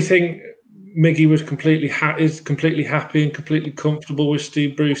 Do you think Miggy was completely happy and completely comfortable with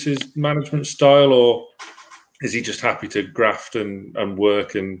Steve Bruce's management style, or is he just happy to graft and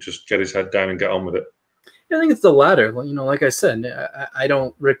work and just get his head down and get on with it? I think it's the latter. Like I said, I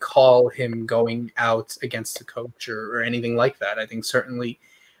don't recall him going out against the coach or anything like that. I think certainly,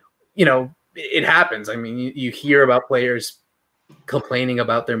 it happens. I mean, you hear about players complaining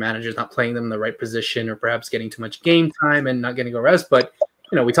about their managers not playing them in the right position, or perhaps getting too much game time and not getting a rest. But,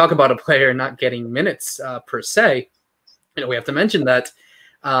 we talk about a player not getting minutes per se. We have to mention that,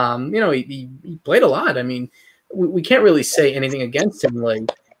 he played a lot. I mean, we can't really say anything against him.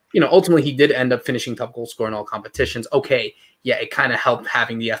 Like, ultimately he did end up finishing top goal scorer in all competitions. Okay, yeah, it kind of helped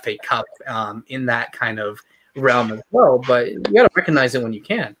having the FA Cup in that kind of realm as well, but you got to recognize it when you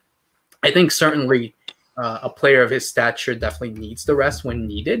can. I think certainly a player of his stature definitely needs the rest when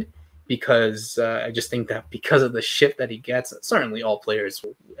needed, because I just think that because of the shift that he gets, certainly all players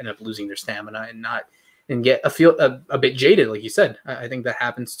will end up losing their stamina and get a bit jaded, like you said. I think that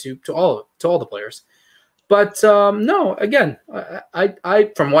happens to all the players. But no, again,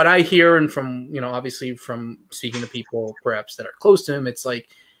 I from what I hear, and from obviously from speaking to people perhaps that are close to him, it's like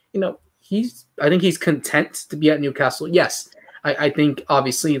I think he's content to be at Newcastle. Yes, I think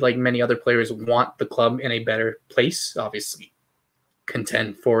obviously, like many other players, want the club in a better place. Obviously,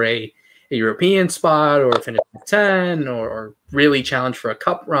 contend for a a European spot or finish top 10 or really challenge for a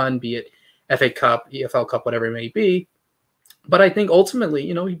cup run, be it FA Cup, EFL Cup, whatever it may be. But I think ultimately,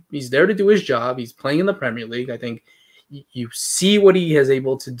 you know, he's there to do his job. He's playing in the Premier League. I think you see what he is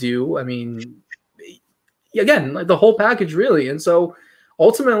able to do. I mean, again, like the whole package really. And so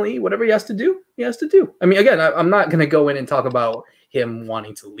ultimately, whatever he has to do, he has to do. I mean, again, I'm not going to go in and talk about him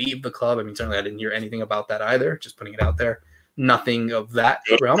wanting to leave the club. I mean, certainly I didn't hear anything about that either, just putting it out there. Nothing of that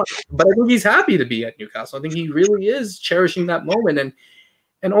realm. But I think he's happy to be at Newcastle. I think he really is cherishing that moment.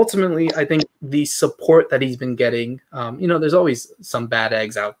 And ultimately, I think the support that he's been getting, you know, there's always some bad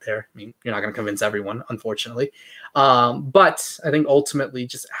eggs out there. I mean, you're not going to convince everyone, unfortunately. But I think ultimately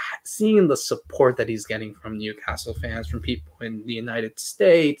just seeing the support that he's getting from Newcastle fans, from people in the United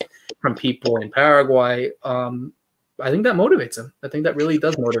States, from people in Paraguay, I think that motivates him. I think that really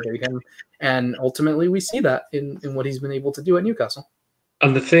does motivate him. And ultimately, we see that in what he's been able to do at Newcastle.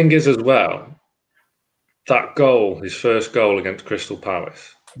 And the thing is as well, that goal, his first goal against Crystal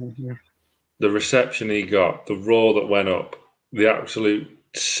Palace, the reception he got, the roar that went up, the absolute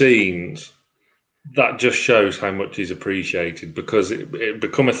scenes, that just shows how much he's appreciated, because it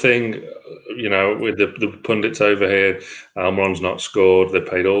become a thing, you know, with the pundits over here. Almiron's not scored. They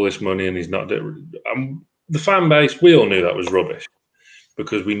paid all this money and he's not. The fan base, we all knew that was rubbish,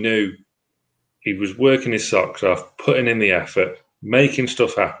 because we knew he was working his socks off, putting in the effort, making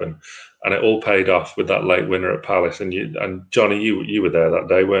stuff happen. And it all paid off with that late winner at Palace. And Johnny, you were there that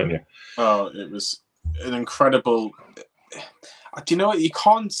day, weren't you? Oh, it was an incredible. Do you know what? You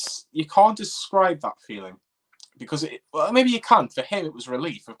can't describe that feeling, because well, maybe you can. For him, it was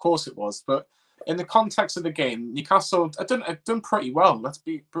relief. Of course, it was. But in the context of the game, Newcastle had done pretty well. Let's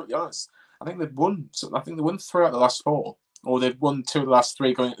be brutally honest. I think they'd won. I think they won 3 out of the last 4, or they'd won 2 of the last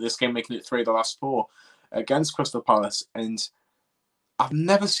 3 going into this game, making it 3 of the last 4 against Crystal Palace. And I've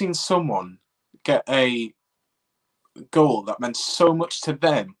never seen someone get a goal that meant so much to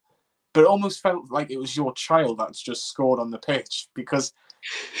them, but it almost felt like it was your child that's just scored on the pitch, because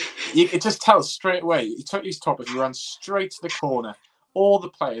you could just tell straight away. He took his top, he ran straight to the corner. All the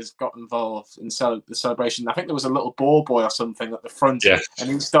players got involved in the celebration. I think there was a little ball boy or something at the front, yes, and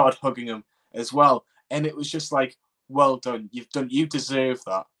he started hugging him as well. And it was just like, well done. You deserve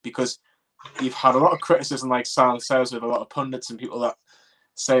that, because you've had a lot of criticism, like Sam says, with a lot of pundits and people that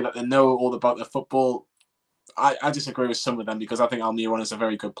say that they know all about their football. I disagree with some of them, because I think Almiron is a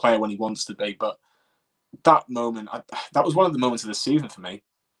very good player when he wants to be. But that moment, that was one of the moments of the season for me.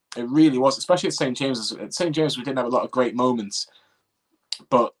 It really was, especially at St. James's. At St. James's, we didn't have a lot of great moments.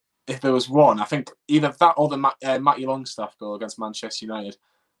 But if there was one, I think either that or the Matty Longstaff goal against Manchester United,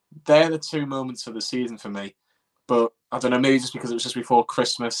 they're the 2 moments of the season for me. But I don't know, maybe just because it was just before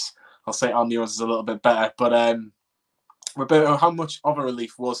Christmas, I'll say Almiron's is a little bit better. But Roberto, how much of a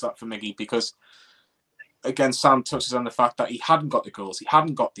relief was that for Miggy? Because, again, Sam touches on the fact that he hadn't got the goals, he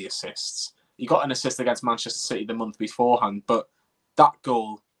hadn't got the assists. He got an assist against Manchester City the month beforehand, but that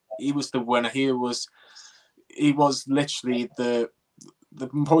goal, he was the winner. He was literally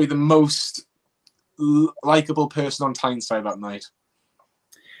probably the most likable person on Tyneside that night.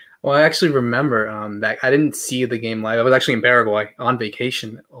 Well, I actually remember that I didn't see the game live. I was actually in Paraguay on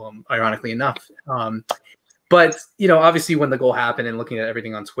vacation, ironically enough. But, you know, obviously when the goal happened and looking at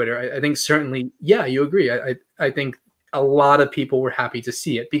everything on Twitter, I think certainly, yeah, you agree. I think a lot of people were happy to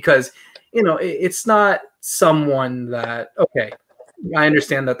see it, because, you know, it's not someone that, okay, I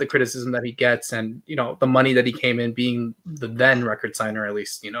understand that the criticism that he gets and, you know, the money that he came in being the then record signer, at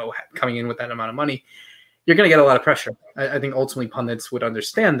least, you know, coming in with that amount of money, you're going to get a lot of pressure. I think ultimately pundits would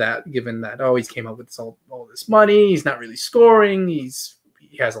understand that, given that, oh, he's came up with all this money. He's not really scoring. He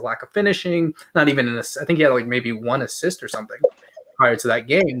has a lack of finishing. Not even I think he had like maybe 1 assist or something prior to that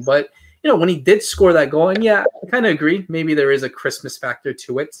game. But, you know, when he did score that goal, and yeah, I kind of agree. Maybe there is a Christmas factor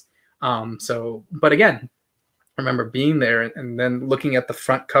to it. But again, I remember being there and then looking at the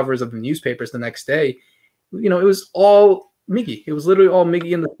front covers of the newspapers the next day. You know, it was all Miggy. It was literally all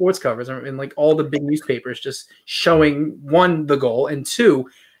Miggy in the sports covers and like all the big newspapers just showing, 1, the goal, and 2,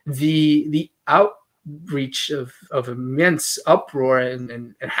 the outreach of immense uproar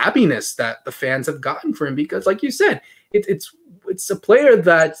and happiness that the fans have gotten for him, because, like you said, it's a player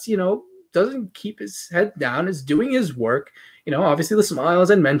that, you know, doesn't keep his head down, is doing his work. You know, obviously the smile,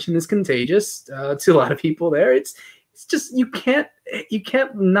 as I mentioned, is contagious to a lot of people there. It's just you can't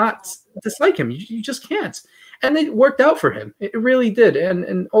not dislike him. You just can't. And it worked out for him. It really did.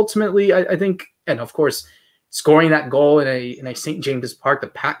 And ultimately, I think, and of course, scoring that goal in a St. James's Park, the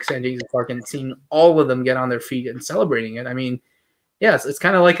packed St. James's Park, and seeing all of them get on their feet and celebrating it. I mean, yeah, it's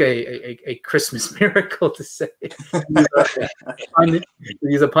kind of like a Christmas miracle to say.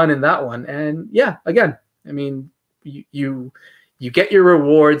 Use a pun in that one. And yeah, again, I mean, you get your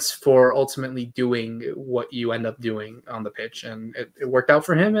rewards for ultimately doing what you end up doing on the pitch, and it worked out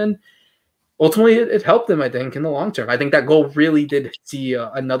for him. And ultimately, it helped him, I think, in the long term. I think that goal really did see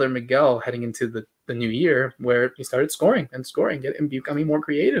another Miguel heading into the new year, where he started scoring and becoming more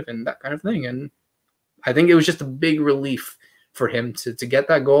creative and that kind of thing. And I think it was just a big relief for him to get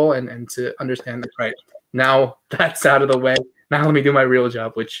that goal and to understand that, right, now that's out of the way. Now let me do my real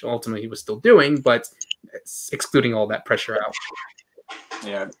job, which ultimately he was still doing, but excluding all that pressure out.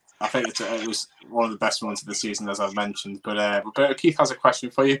 Yeah, I think it was one of the best ones of the season, as I've mentioned. But Roberto, Keith has a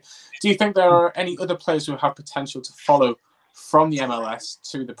question for you. Do you think there are any other players who have potential to follow from the MLS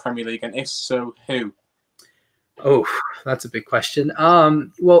to the Premier League? And if so, who? Oh, that's a big question.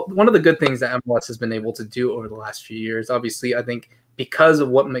 Well, one of the good things that MLS has been able to do over the last few years, obviously, I think because of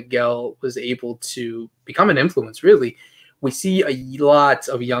what Miguel was able to become an influence, really, we see a lot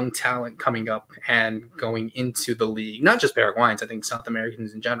of young talent coming up and going into the league. Not just Paraguayans, I think South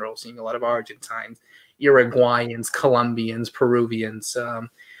Americans in general, seeing a lot of Argentines, Uruguayans, Colombians, Peruvians.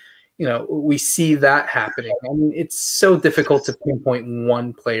 We see that happening. I mean, it's so difficult to pinpoint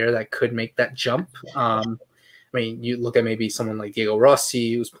one player that could make that jump. I mean, you look at maybe someone like Diego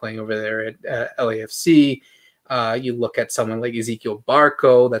Rossi, who's playing over there at LAFC. You look at someone like Ezequiel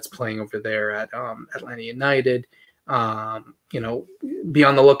Barco, that's playing over there at Atlanta United. Be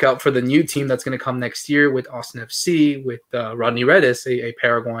on the lookout for the new team that's going to come next year with Austin FC, with Rodney Redis, a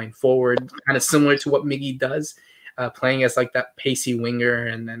Paraguayan forward, kind of similar to what Miggy does, playing as like that pacey winger,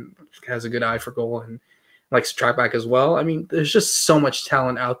 and then has a good eye for goal and likes to track back as well. I mean, there's just so much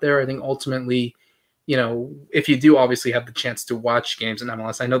talent out there. I think ultimately, if you do obviously have the chance to watch games in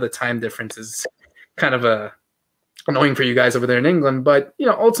MLS, I know the time difference is kind of annoying for you guys over there in England, but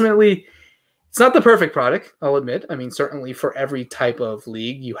ultimately, it's not the perfect product, I'll admit. I mean, certainly for every type of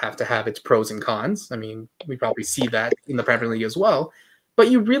league, you have to have its pros and cons. I mean, we probably see that in the Premier League as well. But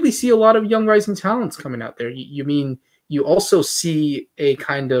you really see a lot of young rising talents coming out there. You also see a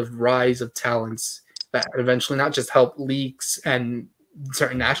kind of rise of talents that eventually not just help leagues and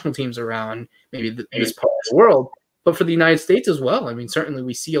certain national teams around maybe this part of the world, but for the United States as well. I mean, certainly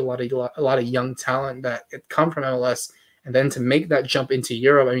we see a lot of young talent that come from MLS. And then to make that jump into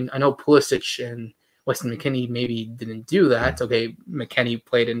Europe, I mean, I know Pulisic and Weston McKennie maybe didn't do that. Okay, McKennie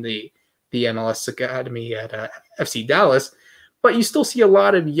played in the MLS Academy at FC Dallas, but you still see a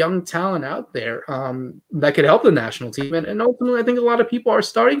lot of young talent out there that could help the national team. And ultimately, I think a lot of people are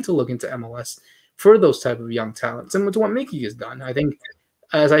starting to look into MLS for those type of young talents, similar to what Miggy has done. I think,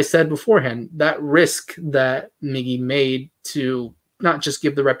 as I said beforehand, that risk that Miggy made to not just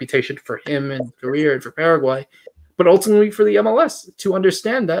give the reputation for him and career and for Paraguay, but ultimately for the MLS to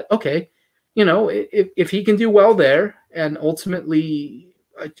understand that, okay, if he can do well there and ultimately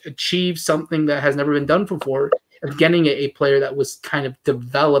achieve something that has never been done before, of getting a player that was kind of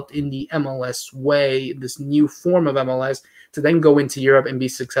developed in the MLS way, this new form of MLS, to then go into Europe and be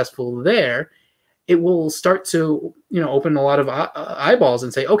successful there, it will start to, open a lot of eyeballs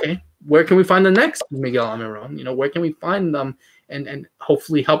and say, okay, where can we find the next Miguel Almiron? Where can we find them and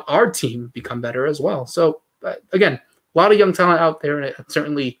hopefully help our team become better as well? So, again, a lot of young talent out there, and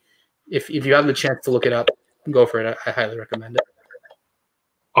certainly, if you have the chance to look it up, go for it. I highly recommend it.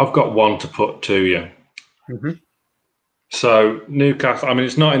 I've got one to put to you. Mm-hmm. So Newcastle, I mean,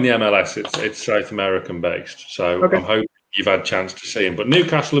 it's not in the MLS; it's South American based. So okay. I'm hoping you've had a chance to see him. But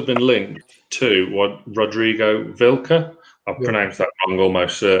Newcastle have been linked to Rodrigo Vilca. I've pronounced that wrong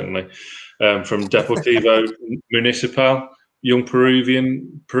almost certainly. From Deportivo Municipal. Young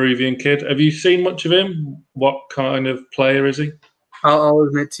Peruvian kid. Have you seen much of him? What kind of player is he? I'll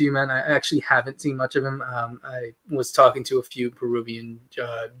admit to you, man, I actually haven't seen much of him. I was talking to a few Peruvian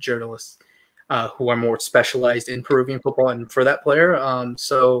journalists who are more specialized in Peruvian football and for that player.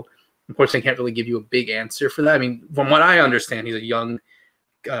 So unfortunately, I can't really give you a big answer for that. I mean, from what I understand, he's a young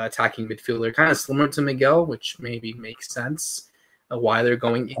attacking midfielder, kind of similar to Miguel, which maybe makes sense why they're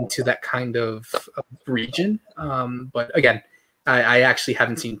going into that kind of region. But again, I actually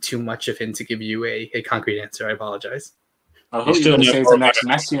haven't seen too much of him to give you a concrete answer. I apologize. I hope you're going to say the next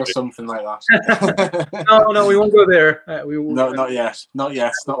Messi or something like that. No, we won't go there. Not yet. Not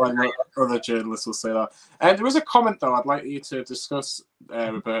like other journalists will say that. There was a comment, though, I'd like you to discuss,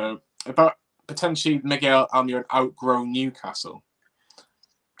 Roberto, about potentially Miguel Almiron outgrown Newcastle.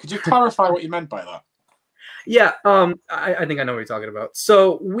 Could you clarify what you meant by that? Yeah, I think I know what you're talking about.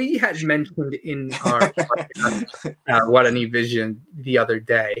 So we had mentioned in our What a New Vision the other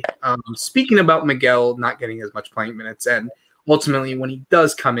day, speaking about Miguel not getting as much playing minutes and ultimately when he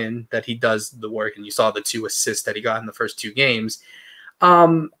does come in, that he does the work. And you saw the 2 assists that he got in the first 2 games.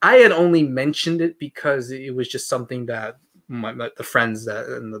 I had only mentioned it because it was just something that the friends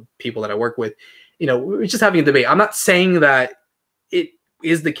and the people that I work with, we were just having a debate. I'm not saying that it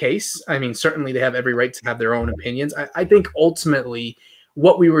is the case. I mean, certainly they have every right to have their own opinions. I think ultimately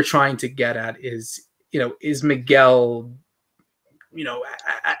what we were trying to get at is, is Miguel,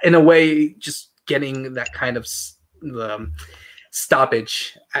 in a way, just getting that kind of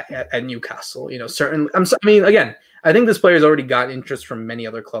stoppage at Newcastle. Certainly. Again, I think this player's already got interest from many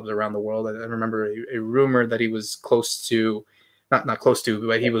other clubs around the world. I remember a rumor that he was close to, not close to,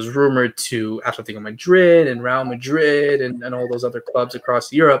 but he was rumored to Atletico Madrid and Real Madrid and all those other clubs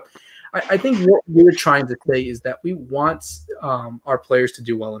across Europe. I think what we're trying to say is that we want our players to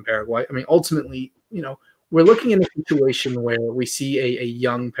do well in Paraguay. I mean, ultimately, we're looking at a situation where we see a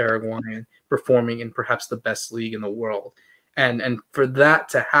young Paraguayan performing in perhaps the best league in the world. And for that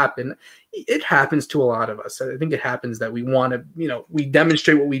to happen, it happens to a lot of us. I think it happens that we want to, we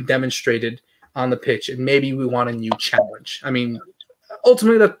demonstrate what we demonstrated on the pitch, and maybe we want a new challenge. I mean,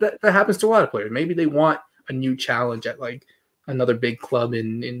 ultimately that happens to a lot of players. Maybe they want a new challenge at like another big club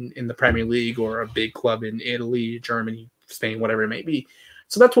in the Premier League, or a big club in Italy, Germany, Spain, whatever it may be.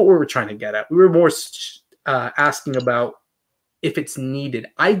 So that's what we were trying to get at. We were more asking about if it's needed.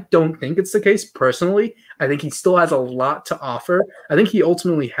 I don't think it's the case personally. I think he still has a lot to offer. I think he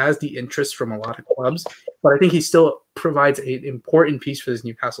ultimately has the interest from a lot of clubs, but I think he still provides an important piece for this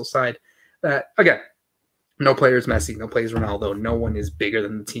Newcastle side that, again, no player is Messi, no player is Ronaldo, no one is bigger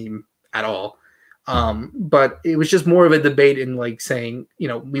than the team at all. But it was just more of a debate in like saying,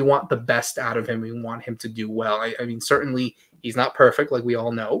 we want the best out of him. We want him to do well. I mean, certainly he's not perfect, like we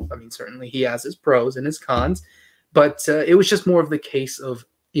all know. I mean, certainly he has his pros and his cons, but it was just more of the case of,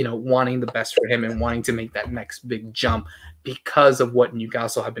 wanting the best for him and wanting to make that next big jump because of what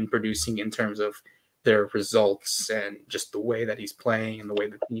Newcastle have been producing in terms of their results and just the way that he's playing and the way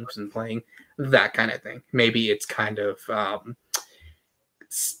the team's been playing, that kind of thing. Maybe it's kind of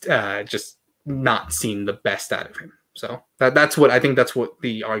just not seeing the best out of him. So that's what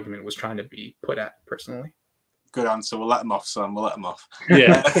the argument was trying to be put at personally. Good answer. We'll let him off, son. We'll let him off.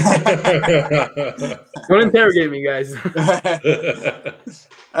 Yeah. Don't interrogate me, guys.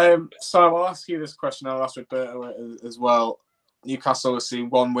 So I'll ask you this question. I'll ask Roberto as well. Newcastle obviously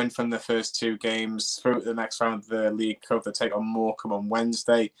 1 win from the first 2 games through the next round of the League Cup. They take on Morecambe on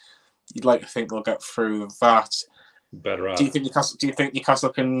Wednesday. You'd like to think they'll get through that. Better add. Do you think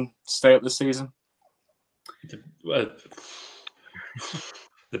Newcastle can stay up this season? The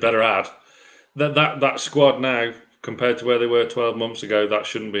better add. That squad now, compared to where they were 12 months ago, that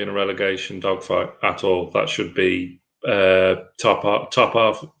shouldn't be in a relegation dogfight at all. That should be top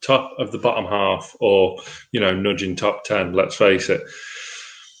of the bottom half, or nudging top 10. Let's face it.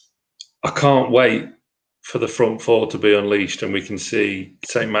 I can't wait for the front 4 to be unleashed, and we can see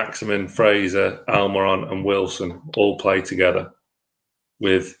Saint-Maximin, Fraser, Almiron, and Wilson all play together,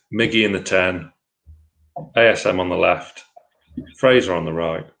 with Miggy in the 10, ASM on the left, Fraser on the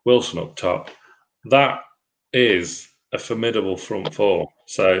right, Wilson up top. That is a formidable front 4.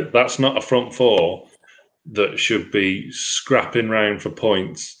 So that's not a front 4 that should be scrapping round for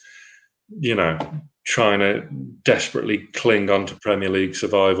points, trying to desperately cling on to Premier League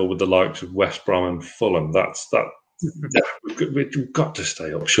survival with the likes of West Brom and Fulham. We've got to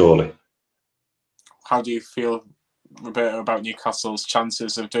stay up, surely. How do you feel, Roberto, about Newcastle's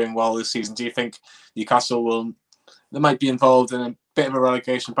chances of doing well this season? Do you think Newcastle they might be involved in a bit of a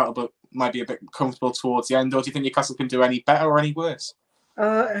relegation battle, but might be a bit comfortable towards the end? Or do you think Newcastle can do any better or any worse?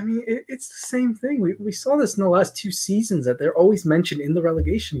 It's the same thing. We saw this in the last 2 seasons, that they're always mentioned in the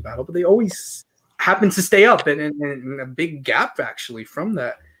relegation battle, but they always happen to stay up, and a big gap actually from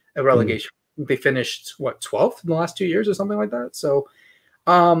that relegation. They finished 12th in the last 2 years or something like that. So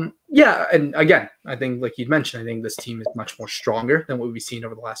yeah, and again, I think like you'd mentioned, I think this team is much more stronger than what we've seen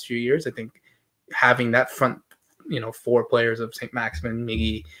over the last few years. I think having that front 4 players of Saint-Maximin,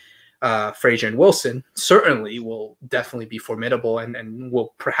 Miggy, Fraser, and Wilson certainly will definitely be formidable, and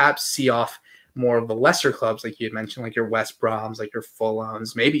will perhaps see off more of the lesser clubs, like you had mentioned, like your West Broms, like your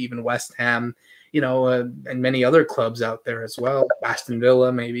Fulhams, maybe even West Ham, and many other clubs out there as well. Aston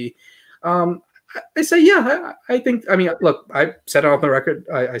Villa, maybe. I say, yeah, I think, look, I said it on the record.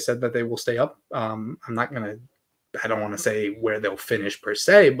 I said that they will stay up. I don't want to say where they'll finish per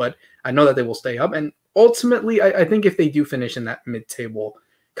se, but I know that they will stay up. And ultimately, I think if they do finish in that mid-table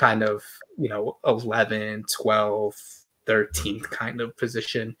kind of, 11, 12, 13th kind of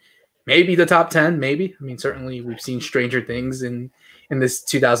position, maybe the top 10, maybe. Certainly we've seen stranger things in in this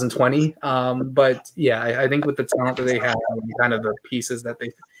 2020. But yeah, I think with the talent that they have and kind of the pieces that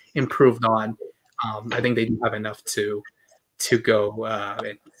they've improved on, I think they do have enough to go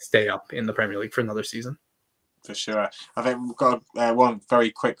and stay up in the Premier League for another season. For sure. I think we've got one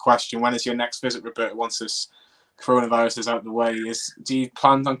very quick question. When is your next visit, Roberto, once this coronavirus is out of the way? Do you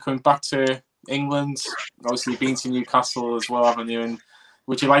plan on coming back to England? Obviously, you've been to Newcastle as well, haven't you? And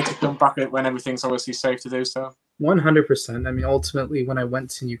would you like to come back when everything's obviously safe to do so? 100%. I mean, ultimately, when I went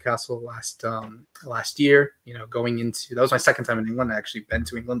to Newcastle last year, going into that was my second time in England. I actually been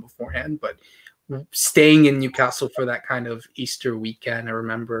to England beforehand, but staying in Newcastle for that kind of Easter weekend, I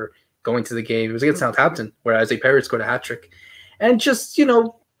remember going to the game. It was against Southampton, where Isaiah Perez scored a hat trick, and just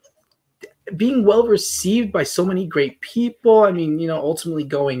being well received by so many great people. I mean, ultimately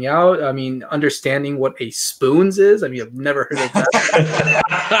going out. I mean, understanding what a spoons is. I mean, I've never heard of that.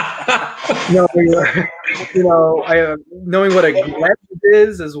 Knowing what a gleb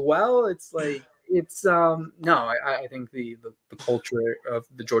is as well. It's like I think the culture of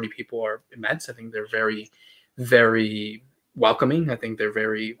the Geordie people are immense. I think they're very, very welcoming. I think they're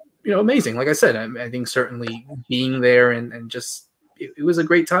very amazing. Like I said, I think certainly being there and just it was a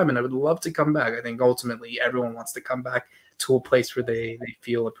great time, and I would love to come back. I think ultimately everyone wants to come back to a place where they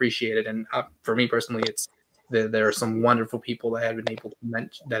feel appreciated. And for me personally, there are some wonderful people that I've been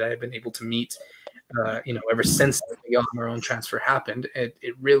able to meet. Ever since the Miguel Almiron transfer happened, it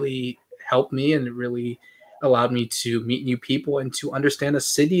really helped me, and it really allowed me to meet new people and to understand a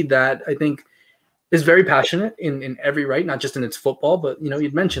city that I think is very passionate in every right, not just in its football, but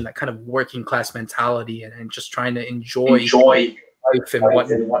you'd mentioned that kind of working class mentality and just trying to enjoy life and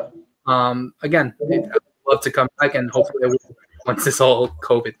whatnot. Again, I'd love to come back, and hopefully I will once this whole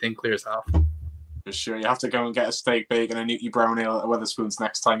COVID thing clears off. For sure, you have to go and get a steak bake and a Newty brown ale at Wetherspoons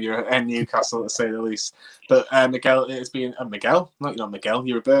next time you're in Newcastle, to say the least. But Miguel, it's been Miguel, not Miguel,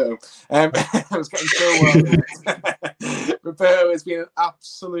 you're Roberto. I was getting so well. Roberto, it's been an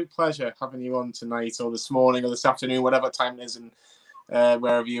absolute pleasure having you on tonight, or this morning, or this afternoon, whatever time it is, and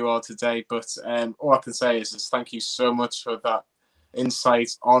wherever you are today. But all I can say is just thank you so much for that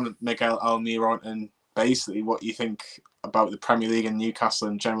insight on Miguel Almiron and basically what you think about the Premier League and Newcastle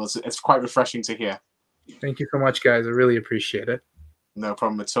in general. It's quite refreshing to hear. Thank you so much, guys. I really appreciate it. No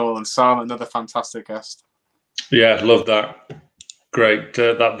problem at all. And Sam, another fantastic guest. Yeah, love that. Great.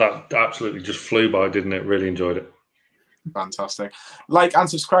 That absolutely just flew by, didn't it? Really enjoyed it. Fantastic. Like and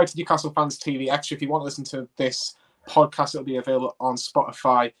subscribe to Newcastle Fans TV Extra. If you want to listen to this podcast, it'll be available on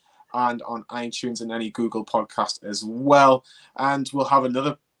Spotify and on iTunes and any Google podcast as well. And we'll have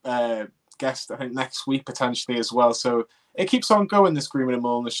another guest, I think, next week potentially as well. So it keeps on going, this Greenwood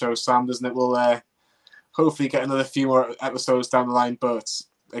Mulliner show, Sam, doesn't it? We'll hopefully get another few more episodes down the line. But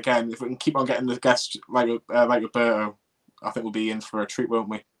again, if we can keep on getting the guests like Roberto, I think we'll be in for a treat, won't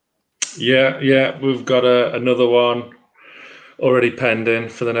we? Yeah. We've got another one already pending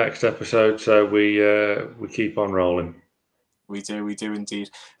for the next episode, so we keep on rolling. We do indeed.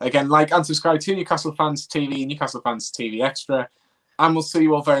 Again, like and subscribe to Newcastle Fans TV, Newcastle Fans TV Extra, and we'll see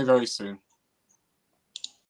you all very, very soon.